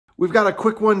We've got a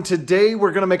quick one today.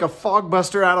 We're going to make a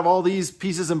Fogbuster out of all these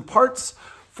pieces and parts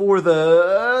for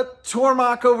the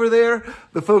Tormach over there.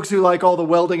 The folks who like all the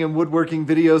welding and woodworking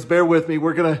videos, bear with me.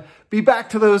 We're going to be back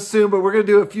to those soon, but we're going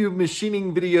to do a few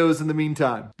machining videos in the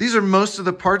meantime. These are most of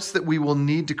the parts that we will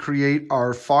need to create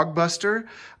our Fogbuster.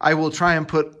 I will try and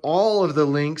put all of the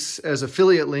links as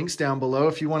affiliate links down below.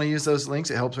 If you want to use those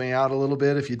links, it helps me out a little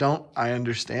bit. If you don't, I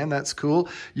understand. That's cool.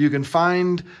 You can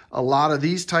find a lot of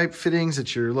these type fittings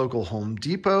at your local Home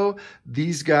Depot.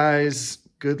 These guys,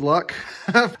 good luck.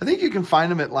 I think you can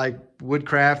find them at like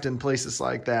Woodcraft and places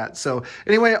like that. So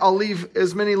anyway, I'll leave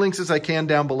as many links as I can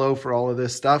down below for all of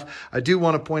this stuff. I do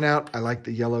want to point out, I like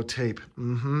the yellow tape.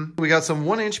 We got some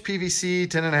 1-inch PVC,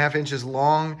 10.5 inches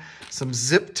long, some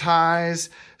zip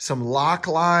ties, some lock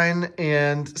line,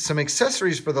 and some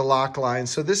accessories for the lock line.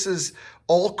 So this is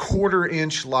all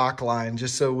 1/4-inch lock line,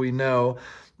 just so we know.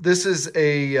 This is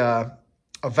a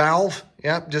valve,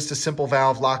 yeah, just a simple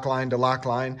valve, lock line to lock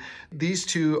line. These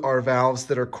two are valves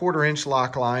that are 1/4-inch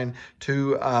lock line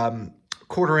to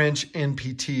 1/4-inch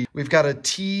NPT. We've got a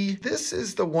T. This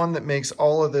is the one that makes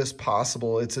all of this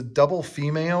possible. It's a double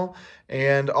female,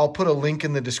 and I'll put a link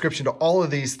in the description to all of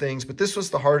these things, but this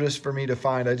was the hardest for me to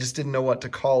find. I just didn't know what to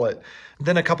call it.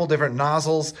 Then a couple different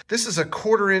nozzles. This is a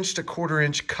 1/4-inch to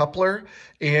 1/4-inch coupler,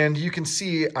 and you can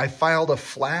see I filed a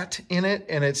flat in it,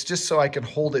 and it's just so I can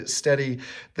hold it steady.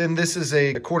 Then this is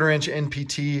a 1/4-inch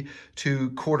NPT to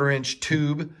 1/4-inch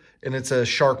tube, and it's a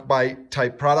shark bite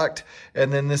type product.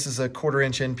 And then this is a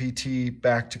 1/4-inch NPT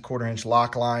back to 1/4-inch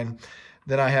lock line.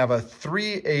 Then I have a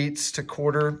 3/8 to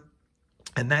 1/4,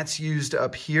 and that's used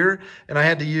up here. And I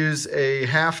had to use a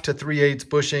 1/2 to 3/8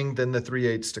 bushing, then the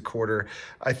 3/8 to 1/4.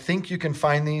 I think you can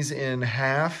find these in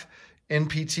 1/2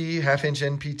 NPT, 1/2-inch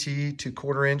NPT to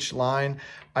 1/4-inch line.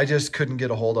 I just couldn't get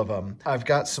a hold of them. I've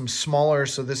got some smaller,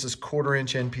 so this is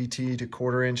 1/4-inch NPT to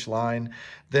 1/4-inch line.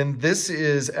 Then this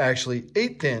is actually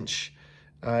 1/8-inch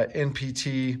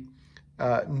NPT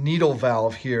needle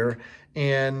valve here,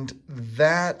 and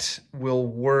that will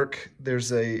work.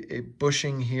 There's a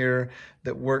bushing here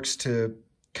that works to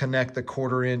connect the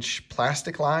 1/4-inch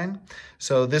plastic line.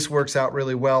 So this works out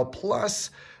really well. Plus,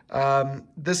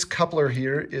 this coupler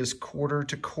here is 1/4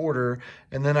 to 1/4,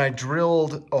 and then I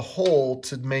drilled a hole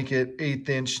to make it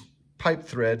 1/8-inch pipe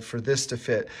thread for this to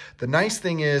fit. The nice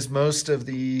thing is most of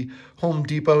the Home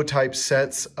Depot type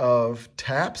sets of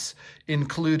taps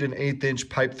include an 1/8-inch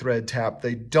pipe thread tap.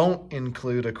 They don't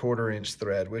include a 1/4-inch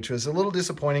thread, which was a little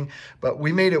disappointing, but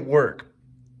we made it work.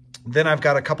 Then I've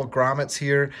got a couple grommets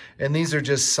here, and these are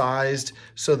just sized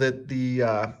so that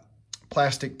the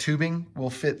plastic tubing will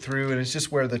fit through, and it's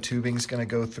just where the tubing's going to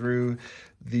go through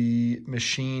the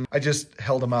machine. I just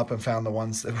held them up and found the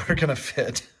ones that were going to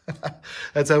fit.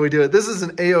 That's how we do it. This is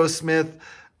an A.O. Smith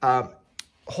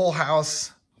whole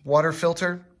house water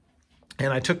filter,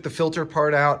 and I took the filter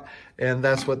part out, and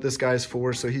that's what this guy's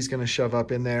for. So he's going to shove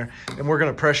up in there, and we're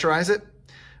going to pressurize it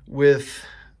with,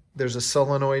 there's a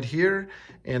solenoid here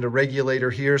and a regulator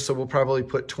here. So we'll probably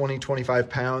put 20-25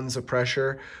 pounds of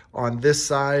pressure on this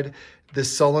side.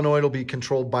 This solenoid will be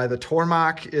controlled by the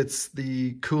Tormach. It's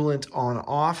the coolant on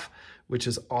off, which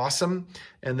is awesome.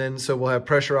 And then so we'll have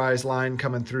pressurized line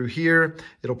coming through here.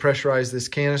 It'll pressurize this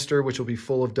canister, which will be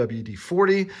full of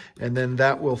WD-40. And then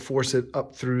that will force it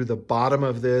up through the bottom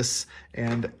of this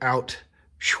and out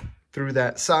through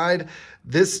that side.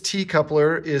 This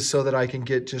T-coupler is so that I can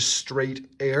get just straight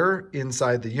air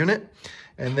inside the unit.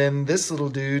 And then this little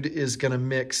dude is going to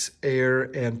mix air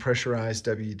and pressurized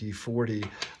WD-40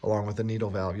 along with the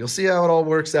needle valve. You'll see how it all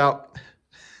works out.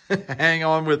 Hang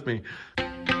on with me.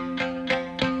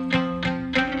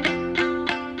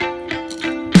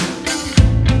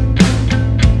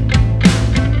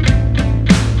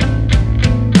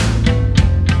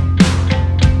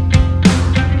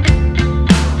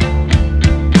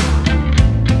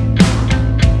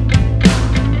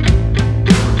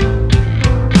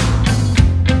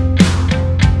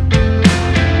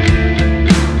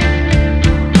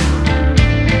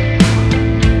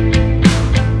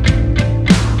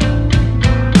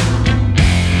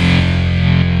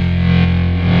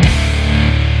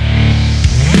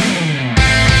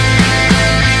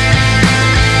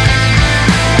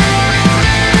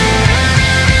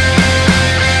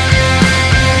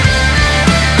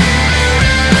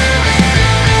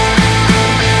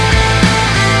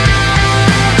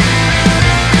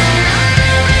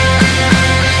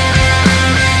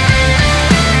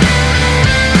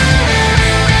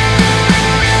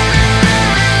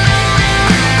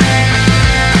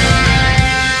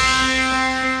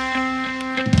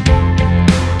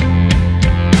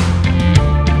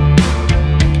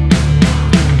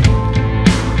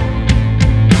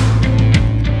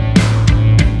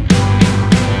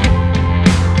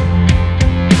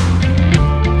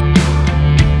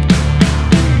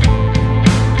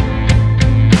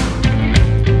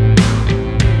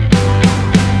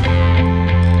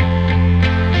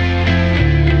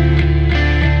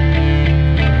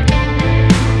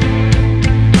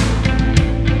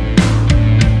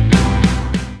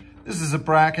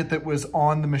 bracket that was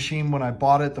on the machine when I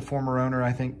bought it. The former owner,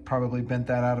 I think, probably bent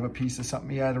that out of a piece of something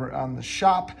he had on the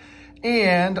shop.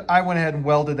 And I went ahead and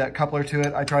welded that coupler to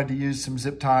it. I tried to use some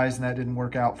zip ties and that didn't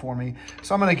work out for me.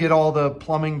 So I'm gonna get all the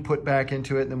plumbing put back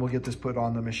into it and then we'll get this put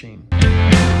on the machine.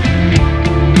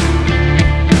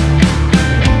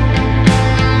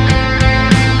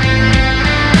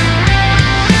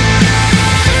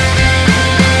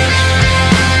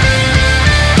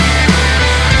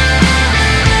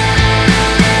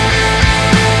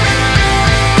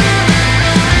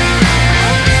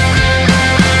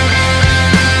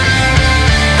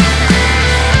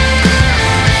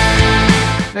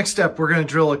 Next step, we're going to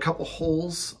drill a couple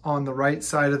holes on the right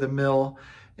side of the mill,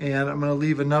 and I'm going to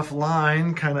leave enough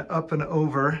line kind of up and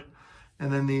over,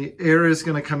 and then the air is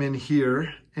going to come in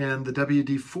here, and the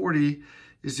WD-40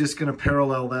 is just going to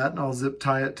parallel that, and I'll zip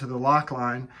tie it to the lock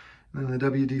line, and then the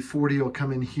WD-40 will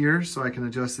come in here so I can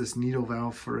adjust this needle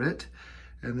valve for it,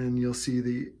 and then you'll see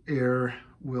the air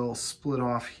will split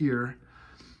off here.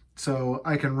 So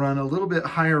I can run a little bit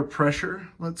higher pressure,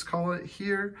 let's call it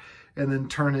here, and then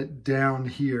turn it down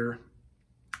here.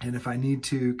 And if I need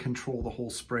to, control the whole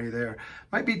spray there.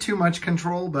 Might be too much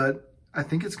control, but I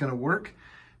think it's gonna work.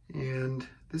 And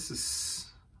this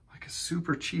is like a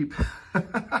super cheap,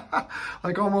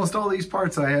 like almost all these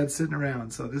parts I had sitting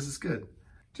around. So this is good.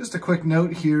 Just a quick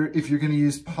note here, if you're gonna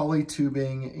use poly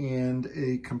tubing and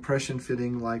a compression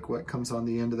fitting like what comes on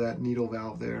the end of that needle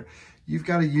valve there, you've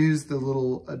gotta use the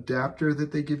little adapter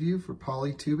that they give you for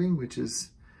poly tubing, which is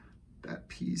that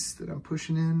piece that I'm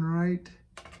pushing in right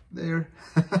there.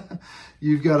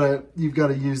 You've got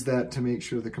to use that to make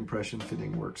sure the compression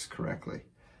fitting works correctly.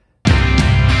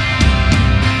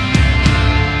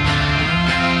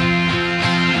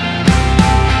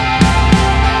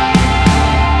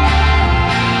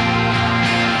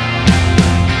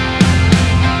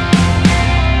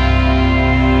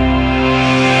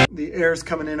 The air's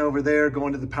coming in over there,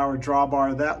 going to the power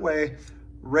drawbar that way.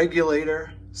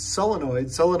 Regulator,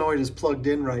 solenoid. Solenoid is plugged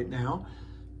in right now.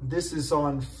 This is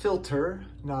on filter,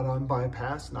 not on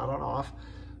bypass, not on off.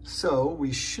 So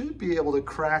we should be able to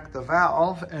crack the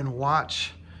valve and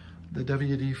watch the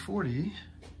WD-40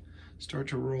 start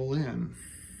to roll in.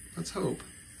 Let's hope.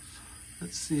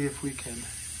 Let's see if we can.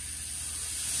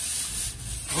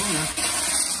 Oh yeah.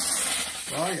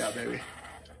 Oh yeah, baby.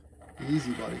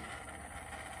 Easy, buddy.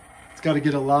 It's got to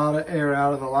get a lot of air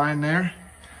out of the line there.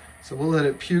 So we'll let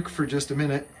it puke for just a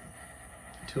minute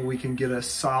until we can get a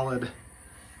solid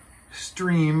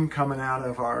stream coming out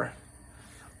of our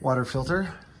water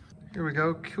filter. Here we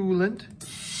go, coolant.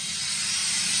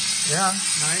 Yeah,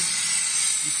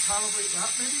 nice. You probably, well,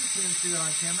 maybe you can't see that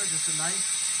on camera, just a nice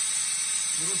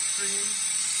little stream,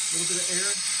 a little bit of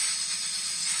air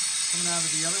coming out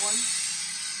of the other one.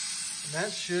 And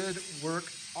that should work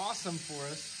awesome for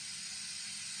us.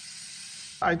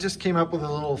 I just came up with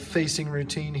a little facing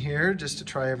routine here just to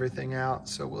try everything out.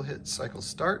 So we'll hit cycle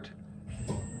start.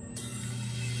 You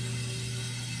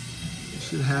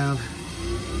should have,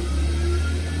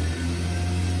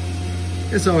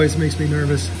 this always makes me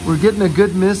nervous. We're getting a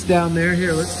good mist down there.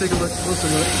 Here, let's take a look, closer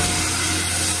look.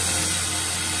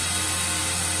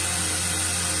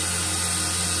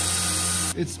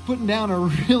 It's putting down a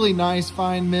really nice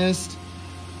fine mist.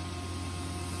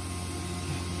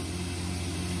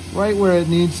 Right where it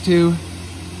needs to.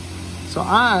 So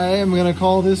I am gonna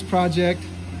call this project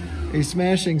a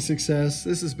smashing success.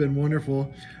 This has been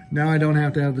wonderful. Now I don't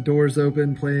have to have the doors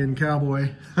open playing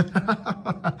cowboy,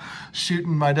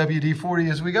 shooting my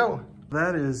WD-40 as we go.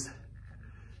 That is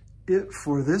it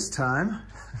for this time.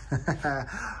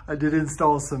 I did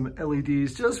install some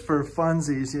LEDs just for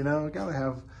funsies, you know, gotta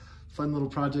have fun little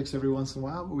projects every once in a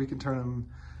while, but we can turn them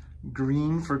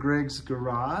green for Greg's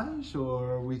garage,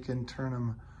 or we can turn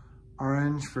them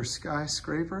orange for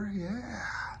skyscraper. Yeah,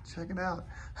 check it out.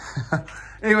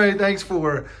 Anyway, thanks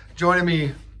for joining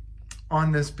me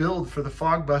on this build for the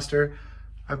Fogbuster.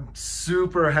 I'm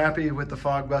super happy with the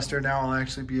Fogbuster. Now I'll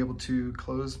actually be able to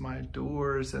close my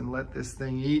doors and let this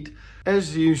thing eat.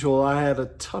 As usual, I had a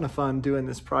ton of fun doing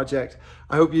this project.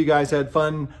 I hope you guys had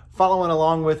fun following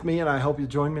along with me, and I hope you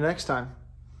join me next time.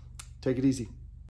 Take it easy.